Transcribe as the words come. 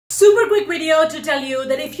Super quick video to tell you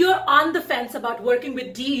that if you're on the fence about working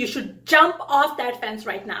with Dee, you should jump off that fence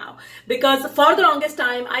right now. Because for the longest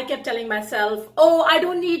time, I kept telling myself, oh, I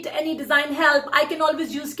don't need any design help. I can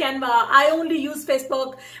always use Canva. I only use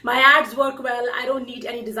Facebook. My ads work well. I don't need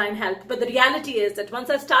any design help. But the reality is that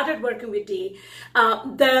once I started working with Dee,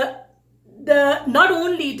 not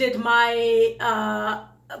only did my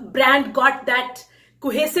brand got that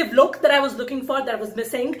cohesive look that I was looking for, that I was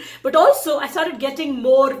missing, but also I started getting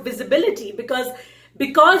more visibility because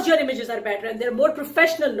your images are better and they're more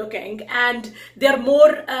professional looking and they're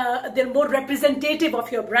more representative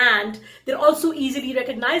of your brand. They're also easily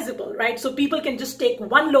recognizable, right? So people can just take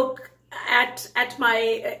one look at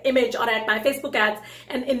my image or at my Facebook ads,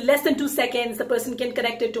 and in less than 2 seconds the person can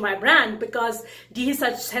connect it to my brand because Dee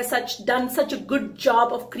has done such a good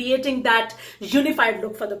job of creating that unified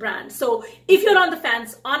look for the brand. So if you're on the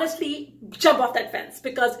fence, honestly, jump off that fence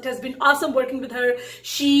because it has been awesome working with her.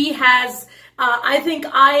 She has I think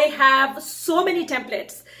I have so many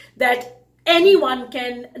templates that anyone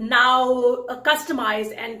can now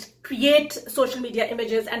customize and create social media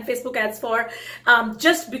images and Facebook ads for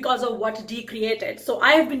just because of what Dee created. So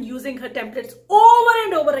I have been using her templates over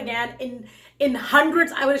and over again in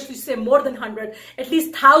hundreds, I would actually say more than 100, at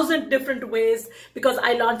least 1,000 different ways, because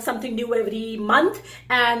I launch something new every month,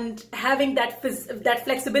 and having that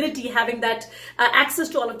flexibility, having that access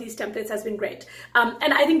to all of these templates has been great.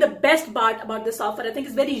 And I think the best part about this offer, I think,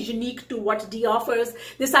 is very unique to what Dee offers.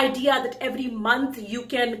 This idea that every month you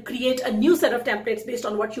can create a new set of templates based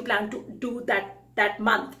on what you plan to do that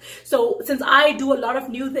month. So since I do a lot of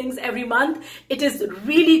new things every month, it is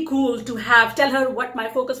really cool to tell her what my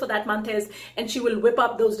focus for that month is, and she will whip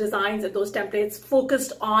up those designs and those templates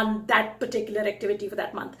focused on that particular activity for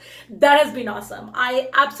that month. That has been awesome. I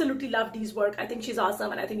absolutely love Dee's work. I think she's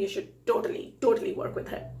awesome, and I think you should totally work with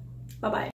her. Bye-bye.